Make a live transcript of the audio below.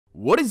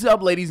What is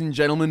up, ladies and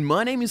gentlemen?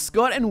 My name is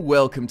Scott and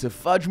welcome to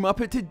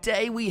FudgeMuppet.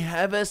 Today we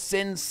have a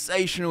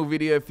sensational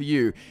video for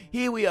you.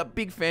 Here we are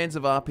big fans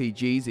of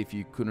RPGs, if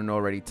you couldn't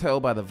already tell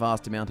by the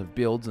vast amount of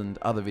builds and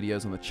other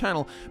videos on the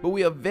channel, but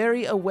we are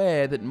very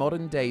aware that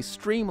modern day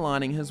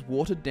streamlining has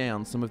watered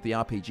down some of the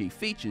RPG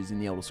features in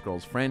the Elder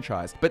Scrolls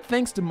franchise. But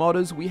thanks to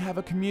modders, we have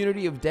a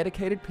community of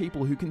dedicated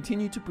people who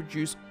continue to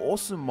produce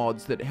awesome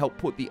mods that help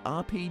put the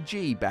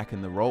RPG back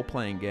in the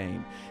role-playing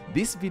game.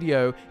 This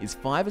video is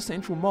 5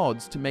 essential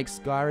mods to make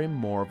Skyrim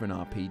more of an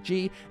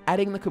RPG,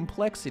 adding the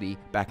complexity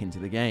back into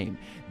the game.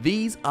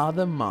 These are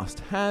the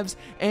must-haves,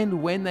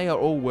 and when they are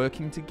all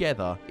working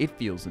together, it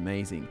feels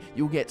amazing.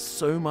 You'll get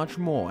so much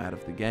more out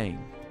of the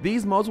game.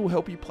 These mods will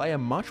help you play a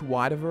much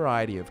wider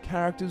variety of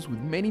characters with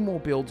many more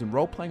builds and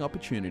role-playing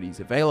opportunities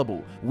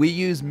available. We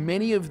use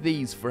many of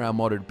these for our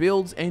modded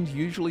builds and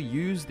usually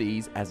use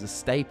these as a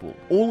staple.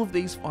 All of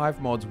these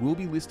 5 mods will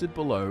be listed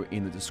below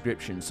in the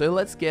description, so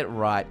let's get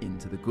right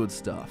into the good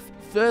stuff.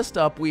 First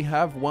up, we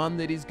have one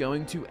that is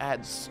going to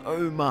add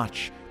so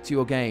much to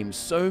your game,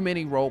 so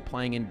many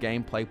role-playing and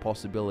gameplay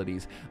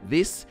possibilities.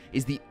 This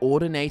is the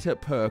Ordinator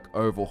perk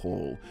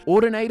overhaul.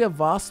 Ordinator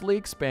vastly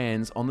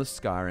expands on the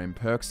Skyrim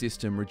perk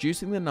system,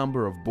 reducing the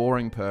number of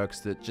boring perks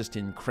that just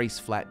increase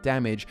flat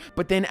damage,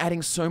 but then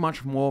adding so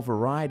much more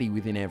variety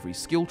within every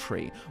skill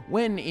tree.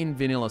 When in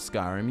vanilla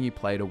Skyrim you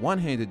played a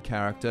one-handed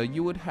character,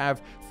 you would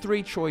have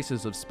 3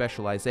 choices of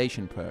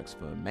specialization perks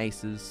for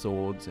maces,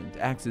 swords, and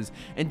axes,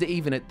 and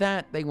even at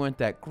that, they weren't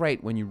that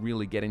great when you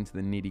really get into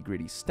the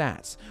nitty-gritty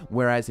stats.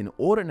 Whereas in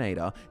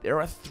Ordinator, there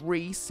are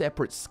 3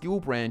 separate skill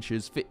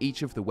branches for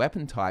each of the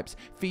weapon types,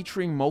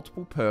 featuring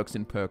multiple perks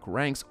and perk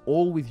ranks,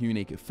 all with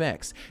unique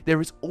effects.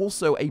 There is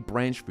also a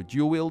branch for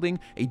dual wielding,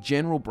 a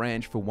general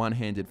branch for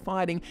one-handed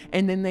fighting,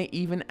 and then they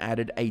even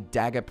added a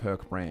dagger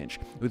perk branch,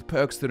 with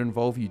perks that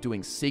involve you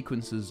doing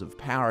sequences of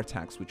power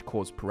attacks which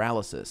cause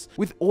paralysis.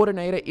 With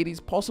Ordinator, it is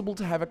possible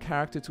to have a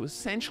character to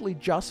essentially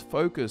just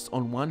focus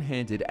on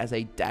one-handed as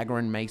a dagger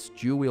and mace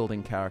dual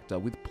wielding character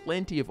with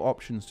plenty of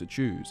options to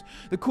choose.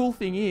 The cool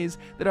thing is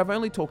that I've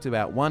only talked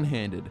about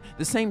one-handed.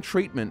 The same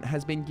treatment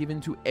has been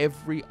given to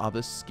every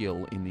other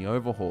skill in the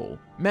overhaul.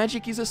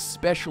 Magic is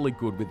especially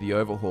good with the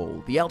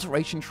overhaul. The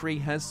Alteration tree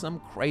has some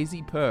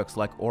crazy perks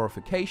like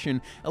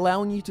Aurification,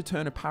 allowing you to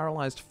turn a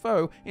paralyzed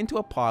foe into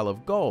a pile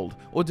of gold,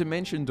 or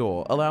Dimension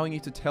Door, allowing you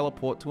to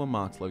teleport to a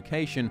marked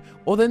location,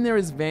 or then there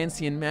is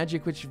Vancian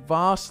Magic, which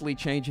vastly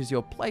changes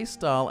your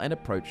playstyle and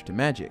approach to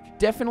magic.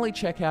 Definitely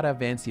check out our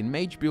Vancian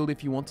Mage build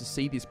if you want to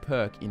see this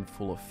perk in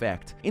full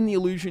effect. In the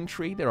Illusion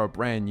tree, there are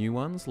brand new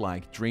ones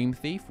like Dream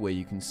Thief, where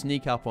you can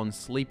sneak up on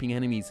sleeping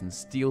enemies and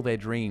steal their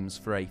dreams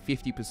for a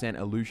 50%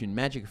 illusion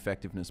magic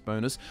effectiveness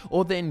bonus,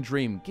 or then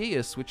Dream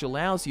Geas, which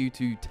allows you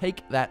to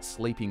take that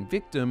sleeping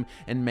victim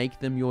and make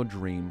them your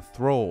dream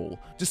thrall.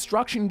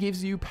 Destruction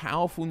gives you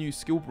powerful new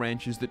skill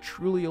branches that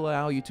truly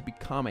allow you to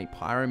become a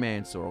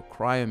pyromancer or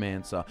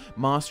cryomancer,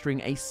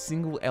 mastering a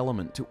single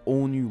element to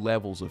all new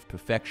levels of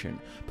perfection.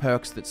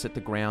 Perks that set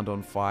the ground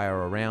on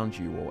fire around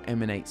you or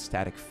emanate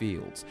static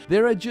fields.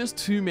 There are just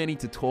too many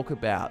to talk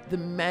about. The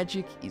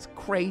magic is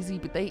crazy,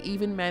 but they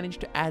even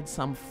managed to add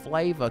some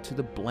flavor to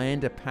the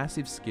blander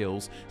passive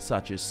skills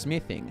such as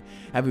smithing.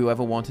 Have you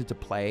ever wanted to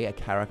play a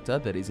character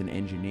that is an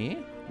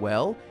engineer?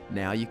 Well,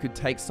 now you could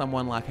take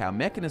someone like our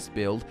Mechanist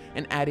build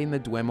and add in the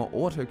Dwemer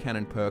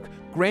Autocannon perk,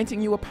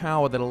 granting you a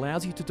power that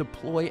allows you to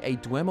deploy a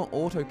Dwemer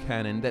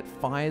Autocannon that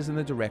fires in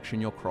the direction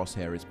your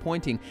crosshair is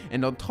pointing,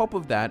 and on top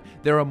of that,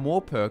 there are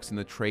more perks in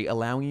the tree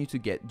allowing you to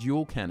get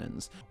dual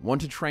cannons.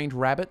 Want a trained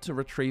rabbit to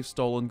retrieve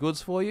stolen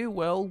goods for you?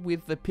 Well,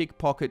 with the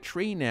Pickpocket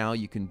tree now,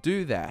 you can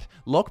do that.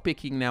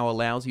 Lockpicking now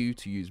allows you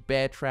to use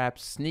bear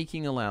traps,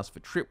 sneaking allows for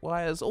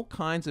tripwires, all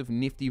kinds of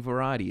nifty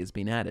variety has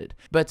been added.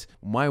 But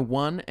my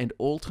one and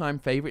all-time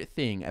favorite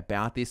thing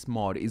about this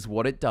mod is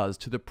what it does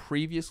to the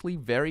previously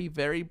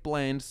very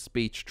bland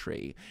speech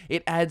tree.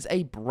 It adds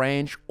a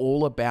branch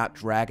all about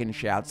dragon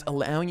shouts,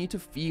 allowing you to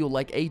feel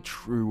like a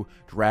true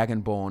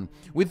dragonborn.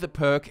 With the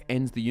perk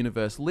Ends the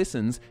Universe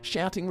Listens,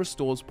 shouting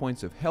restores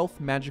points of health,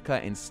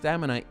 magicka, and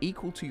stamina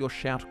equal to your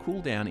shout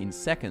cooldown in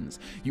seconds.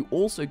 You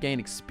also gain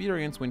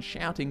experience when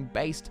shouting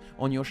based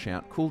on your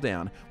shout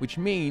cooldown, which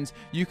means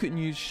you can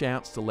use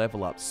shouts to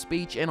level up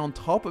speech, and on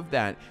top of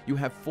that, you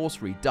have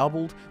force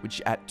redoubled,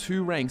 which at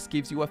 2 ranks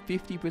gives you a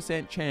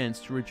 50% chance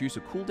to reduce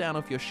a cooldown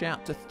of your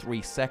shout to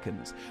 3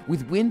 seconds.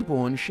 With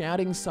Windborn,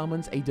 shouting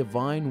summons a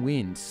divine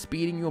wind,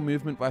 speeding your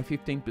movement by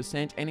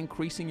 15% and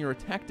increasing your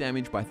attack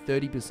damage by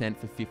 30%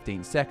 for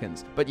 15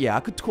 seconds. But yeah, I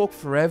could talk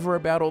forever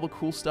about all the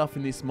cool stuff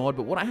in this mod,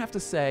 but what I have to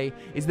say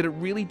is that it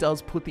really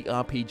does put the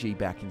RPG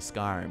back in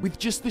Skyrim, with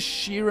just the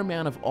sheer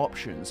amount of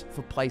options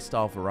for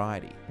playstyle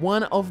variety.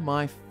 One of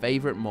my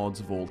favorite mods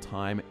of all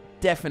time,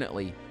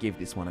 definitely give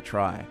this one a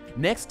try.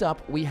 Next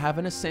up, we have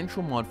an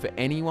essential mod for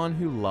anyone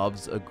who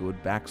loves a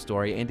good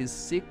backstory and is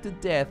sick to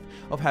death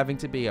of having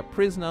to be a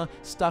prisoner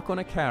stuck on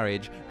a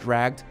carriage,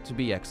 dragged to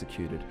be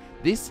executed.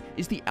 This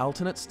is the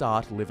alternate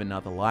start live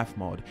another life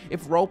mod.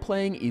 If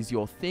role-playing is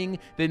your thing,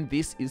 then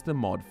this is the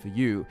mod for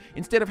you.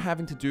 Instead of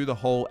having to do the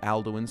whole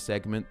Alduin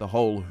segment, the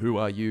whole who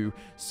are you,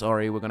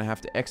 sorry we're gonna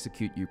have to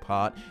execute you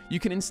part, you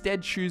can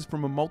instead choose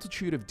from a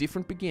multitude of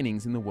different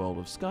beginnings in the world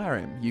of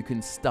Skyrim. You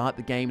can start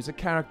the game as a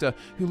character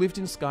who lived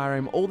in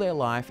Skyrim all their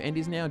life and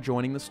is now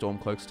joining the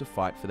Stormcloaks to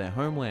fight for their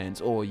homelands,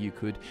 or you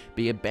could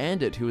be a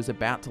bandit who is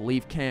about to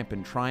leave camp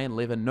and try and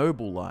live a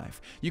noble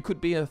life. You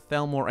could be a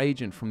Thalmor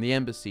agent from the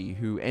embassy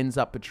who ends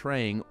up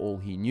betraying all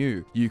he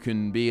knew. You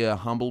can be a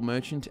humble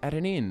merchant at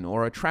an inn,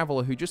 or a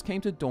traveler who just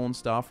came to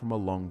Dawnstar from a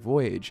long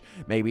voyage.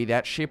 Maybe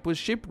that ship was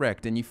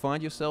shipwrecked and you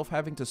find yourself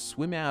having to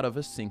swim out of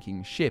a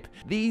sinking ship.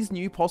 These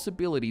new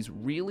possibilities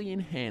really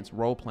enhance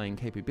role-playing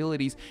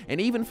capabilities,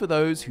 and even for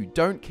those who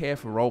don't care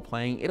for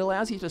role-playing, it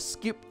allows you to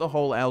skip the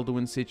whole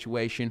Alduin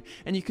situation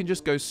and you can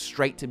just go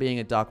straight to being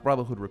a Dark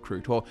Brotherhood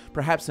recruit, or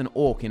perhaps an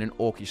orc in an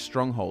orcish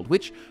stronghold,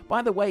 which,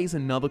 by the way, is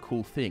another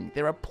cool thing.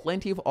 There are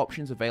plenty of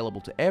options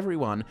available to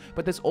everyone,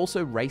 but there's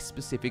also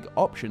race-specific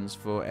options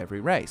for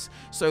every race.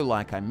 So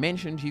like I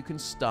mentioned, you can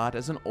start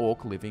as an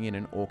orc living in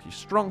an orcish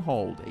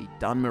stronghold,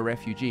 a Dunmer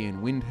refugee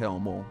in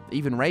Windhelm, or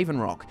even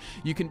Ravenrock.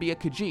 You can be a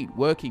Khajiit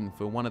working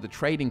for one of the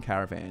trading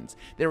caravans.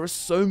 There are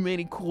so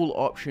many cool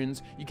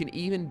options. You can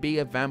even be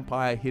a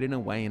vampire hidden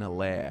away in a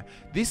lair.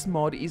 This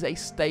mod is a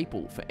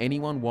staple for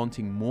anyone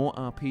wanting more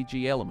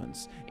RPG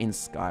elements in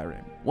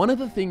Skyrim. One of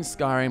the things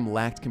Skyrim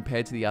lacked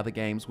compared to the other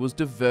games was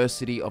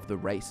diversity of the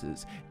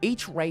races.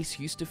 Each race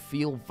used to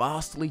feel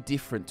vastly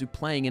different to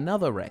playing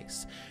another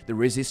race. The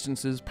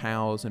resistances,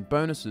 powers, and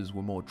bonuses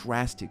were more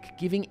drastic,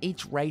 giving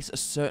each race a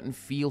certain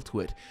feel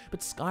to it,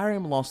 but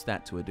Skyrim lost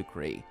that to a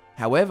degree.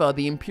 However,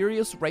 the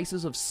Imperious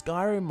Races of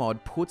Skyrim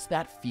mod puts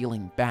that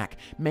feeling back,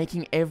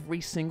 making every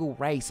single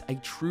race a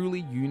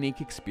truly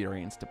unique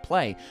experience to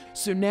play.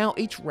 So now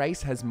each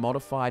race has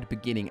modified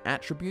beginning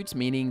attributes,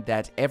 meaning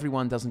that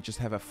everyone doesn't just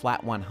have a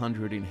flat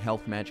 100 in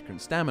health, magic, and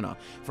stamina.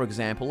 For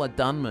example, a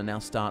Dunmer now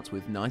starts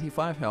with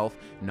 95 health,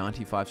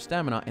 95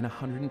 stamina, and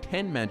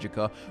 110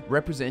 magicka,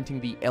 representing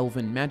the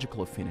elven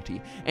magical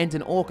affinity, and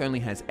an orc only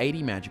has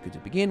 80 magicka to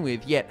begin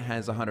with, yet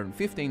has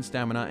 115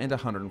 stamina and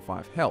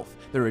 105 health.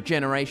 The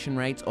regeneration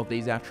rates of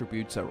these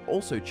attributes are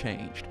also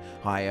changed.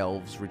 High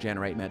elves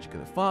regenerate magicka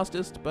the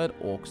fastest, but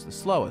orcs the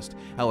slowest.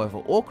 However,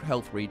 orc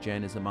health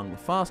regen is among the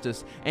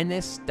fastest, and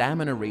their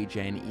stamina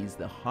regen is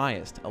the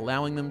highest,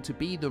 allowing them to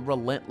be the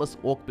relentless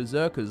orc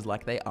berserkers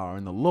like they are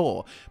in the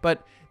lore.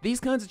 But these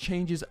kinds of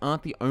changes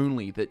aren't the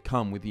only that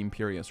come with the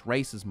Imperious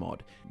Races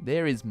mod.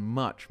 There is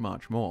much,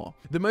 much more.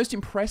 The most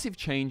impressive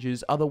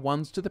changes are the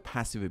ones to the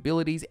passive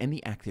abilities and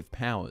the active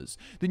powers.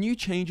 The new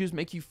changes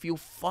make you feel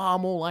far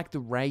more like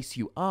the race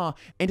you are,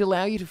 and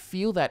allow you to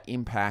feel that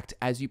impact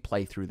as you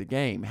play through the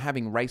game,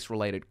 having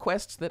race-related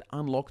quests that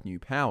unlock new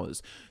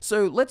powers.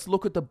 So let's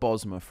look at the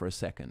Bosmer for a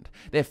second.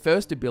 Their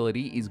first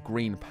ability is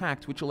Green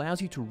Pact, which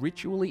allows you to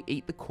ritually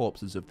eat the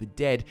corpses of the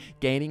dead,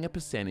 gaining a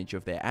percentage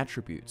of their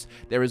attributes.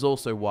 There is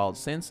also Wild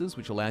Senses,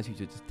 which allows you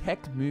to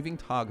detect moving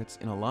targets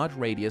in a large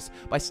radius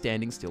by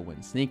standing still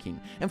when sneaking.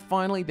 And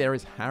finally, there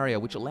is Harrier,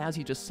 which allows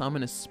you to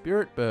summon a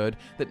spirit bird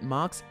that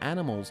marks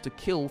animals to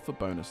kill for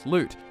bonus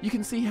loot. You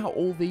can see how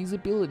all these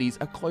abilities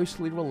are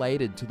closely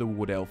related to the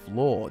Wood Elf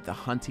lore. The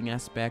hunting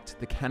aspect,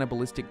 the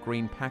cannibalistic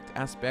Green Pact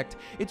aspect,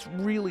 it's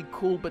really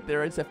cool, but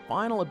there is a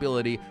final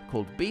ability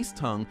called Beast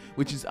Tongue,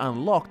 which is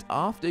unlocked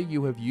after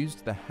you have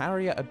used the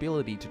Harrier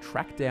ability to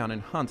track down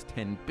and hunt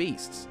 10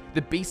 beasts.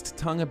 The Beast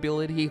Tongue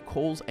ability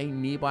calls a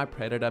nearby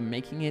predator,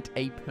 making it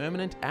a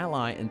permanent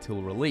ally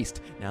until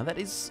released. Now that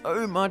is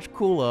so much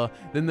cooler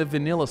than the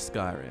vanilla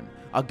Skyrim.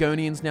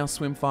 Argonians now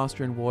swim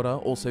faster in water,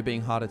 also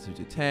being harder to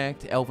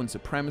detect. Elven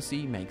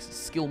Supremacy makes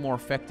skill more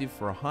effective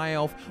for a high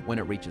elf when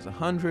it reaches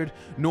 100.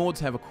 Nords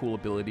have a cool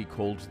ability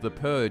called the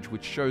Purge,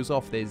 which shows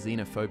off their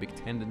xenophobic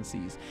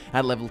tendencies.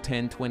 At level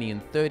 10, 20,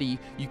 and 30,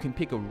 you can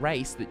pick a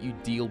race that you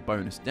deal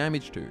bonus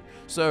damage to.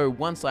 So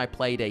once I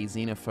played a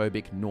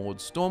xenophobic Nord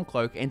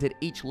Stormcloak, and at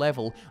each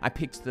level I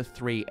picked the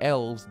 3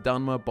 elves,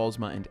 Dunmer,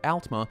 Bosmer, and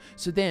Altmer,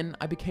 so then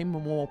I became a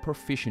more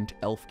proficient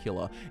elf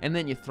killer. And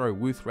then you throw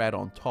Wuthrad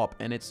on top,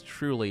 and it's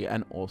truly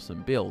an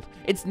awesome build.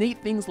 It's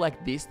neat things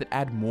like this that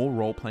add more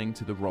role-playing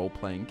to the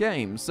role-playing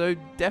game, so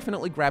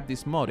definitely grab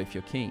this mod if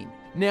you're keen.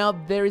 Now,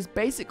 there is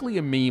basically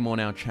a meme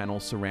on our channel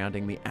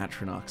surrounding the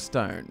Atronach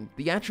Stone.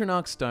 The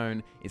Atronach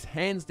Stone is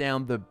hands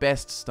down the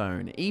best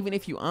stone. Even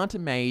if you aren't a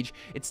mage,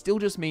 it still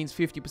just means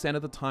 50%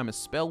 of the time a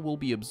spell will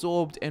be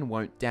absorbed and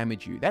won't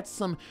damage you. That's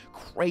some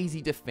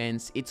crazy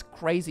defense, it's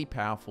crazy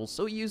powerful,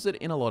 so we use it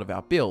in a lot of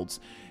our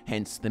builds.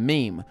 Hence the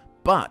meme.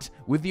 But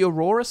with the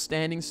Aurora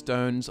Standing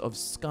Stones of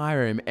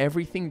Skyrim,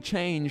 everything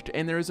changed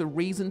and there is a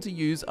reason to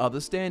use other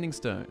standing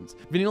stones.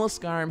 Vanilla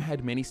Skyrim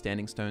had many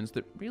standing stones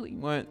that really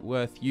weren't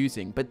worth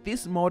using, but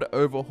this mod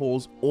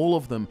overhauls all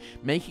of them,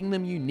 making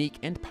them unique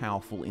and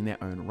powerful in their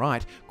own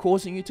right,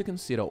 causing you to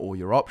consider all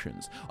your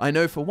options. I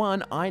know for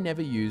one, I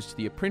never used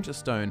the Apprentice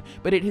Stone,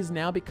 but it has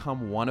now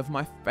become one of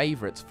my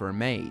favorites for a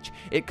mage.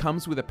 It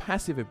comes with a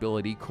passive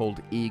ability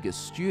called Eager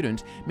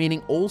Student,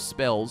 meaning all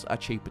spells are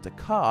cheaper to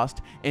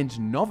cast, and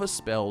novice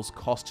spells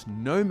cost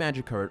no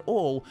magicka at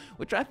all,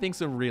 which I think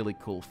is a really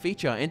cool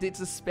feature, and it's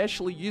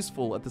especially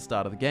useful at the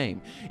start of the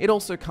game. It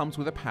also comes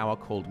with a power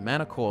called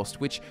Mana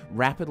Cost, which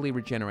rapidly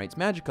regenerates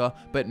magicka,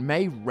 but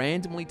may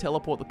randomly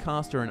teleport the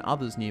caster and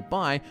others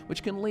nearby,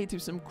 which can lead to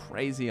some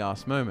crazy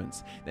ass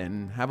moments.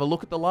 Then have a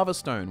look at the Lover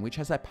Stone, which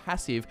has a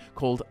passive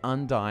called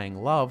Undying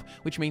Love,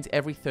 which means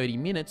every 30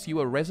 minutes you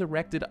are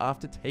resurrected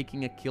after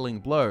taking a killing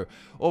blow.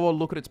 Or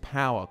look at its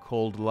power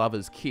called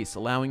Lover's Kiss,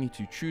 allowing you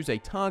to choose a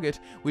target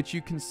which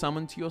you can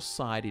summon to your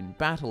side in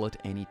battle at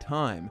any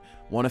time.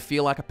 Want to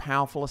feel like a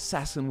powerful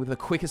assassin with the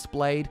quickest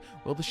blade?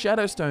 Well, the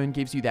Shadow Stone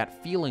gives you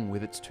that feeling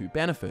with its two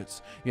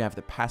benefits. You have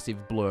the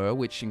passive Blur,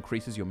 which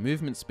increases your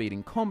movement speed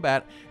in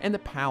combat, and the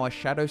power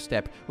Shadow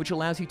Step, which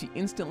allows you to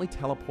instantly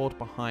teleport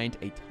behind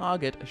a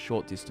target a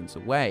short distance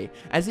away.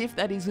 As if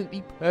that isn't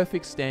the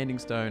perfect standing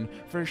stone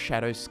for a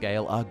Shadow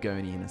Scale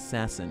Argonian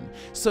assassin.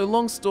 So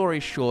long story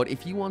short,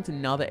 if you want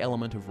another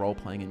element of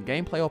role-playing and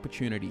gameplay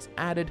opportunities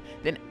added,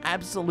 then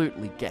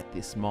absolutely get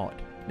this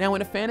mod. Now,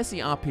 in a fantasy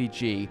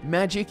RPG,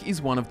 magic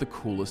is one of the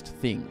coolest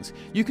things.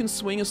 You can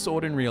swing a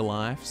sword in real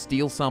life,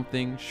 steal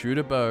something, shoot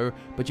a bow,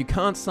 but you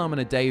can't summon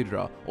a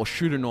Daedra or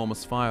shoot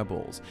enormous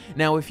fireballs.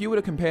 Now, if you were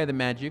to compare the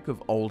magic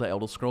of older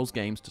Elder Scrolls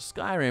games to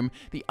Skyrim,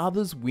 the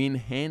others win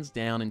hands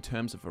down in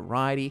terms of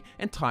variety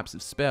and types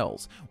of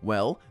spells.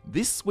 Well,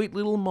 this sweet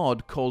little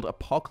mod called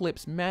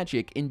Apocalypse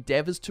Magic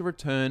endeavors to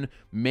return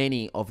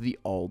many of the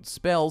old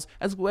spells,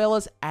 as well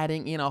as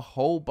adding in a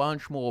whole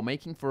bunch more,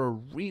 making for a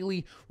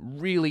really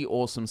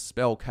awesome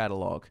spell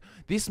catalog.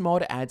 This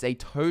mod adds a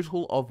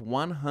total of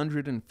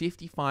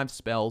 155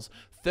 spells,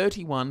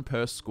 31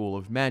 per school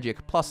of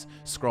magic, plus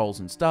scrolls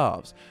and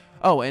staves.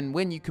 Oh, and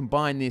when you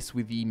combine this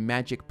with the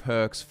magic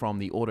perks from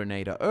the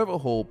Ordinator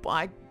overhaul,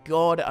 by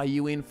God, are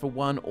you in for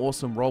one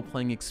awesome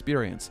role-playing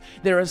experience.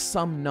 There are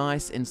some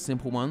nice and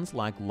simple ones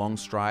like Long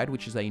Stride,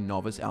 which is a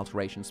novice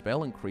alteration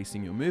spell,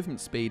 increasing your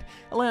movement speed,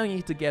 allowing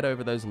you to get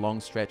over those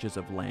long stretches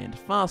of land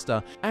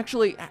faster.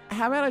 Actually,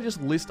 how about I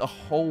just list a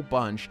whole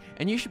bunch,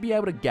 and you should be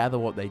able to gather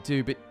what they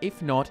do, but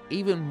if not,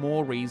 even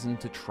more reason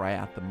to try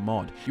out the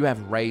mod. You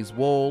have Raise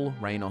Wall,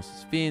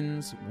 Reynos'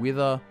 Fins,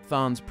 Wither,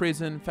 Tharn's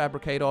Prison,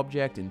 Fabricate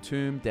Object,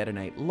 Entomb,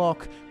 Detonate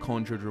Lock,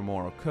 Conjure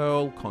Dremora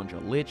Curl, Conjure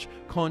Lich,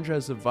 Conjure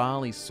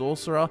Zavali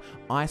Sorcerer,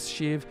 Ice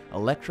Shiv,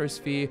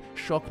 Electrosphere,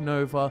 Shock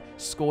Nova,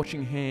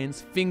 Scorching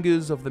Hands,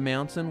 Fingers of the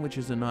Mountain, which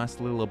is a nice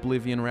little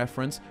Oblivion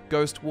reference,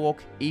 Ghost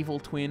Walk, Evil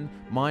Twin,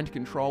 Mind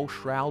Control,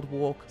 Shroud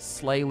Walk,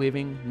 Slay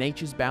Living,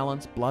 Nature's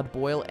Balance, Blood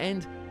Boil,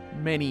 and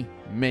many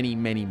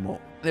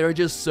more. There are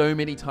just so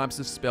many types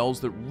of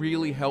spells that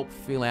really help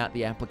fill out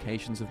the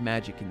applications of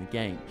magic in the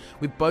game.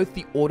 With both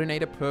the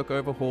Ordinator perk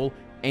overhaul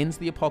and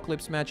the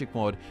Apocalypse Magic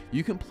mod,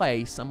 you can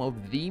play some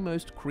of the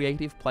most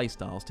creative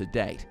playstyles to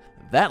date.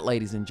 That,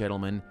 ladies and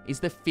gentlemen, is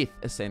the 5th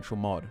essential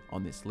mod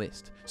on this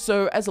list.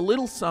 So, as a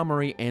little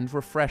summary and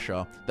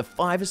refresher, the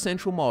 5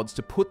 essential mods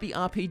to put the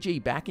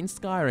RPG back in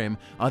Skyrim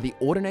are the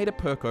Ordinator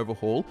perk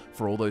overhaul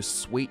for all those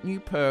sweet new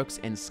perks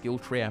and skill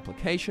tree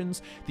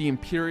applications, the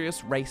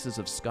Imperious Races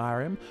of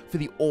Skyrim for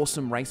the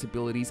awesome race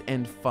abilities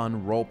and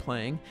fun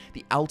role-playing,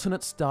 the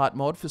Alternate Start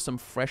mod for some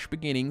fresh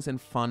beginnings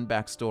and fun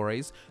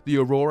backstories, the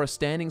Aurora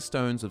Standing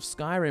Stones of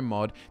Skyrim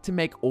mod to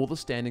make all the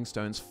standing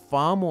stones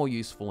far more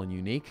useful and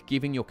unique,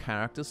 giving your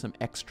character some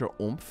extra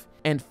oomph,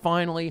 and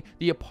finally,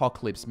 the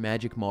Apocalypse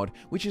Magic mod,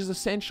 which is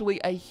essentially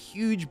a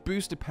huge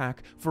booster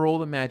pack for all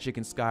the magic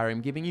in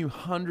Skyrim, giving you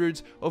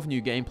hundreds of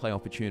new gameplay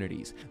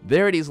opportunities.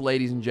 There it is,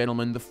 ladies and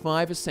gentlemen, the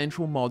 5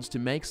 essential mods to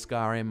make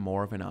Skyrim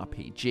more of an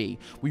RPG.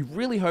 We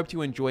really hope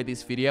you enjoyed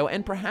this video,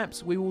 and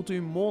perhaps we will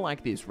do more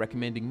like this,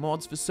 recommending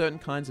mods for certain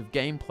kinds of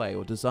gameplay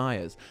or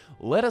desires.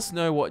 Let us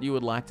know what you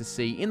would like to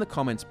see in the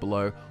comments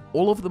below.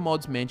 All of the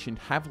mods mentioned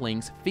have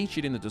links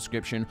featured in the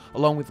description,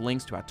 along with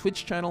links to our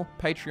Twitch channel,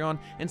 Patreon,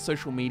 and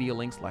social media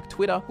links like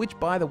Twitter, which,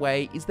 by the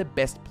way, is the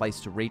best place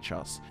to reach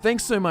us.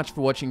 Thanks so much for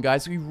watching,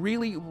 guys. We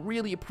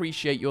really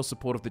appreciate your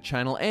support of the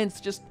channel, and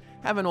just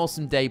have an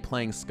awesome day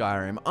playing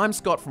Skyrim. I'm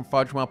Scott from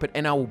FudgeMuppet,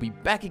 and I will be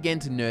back again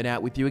to nerd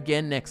out with you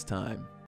again next time.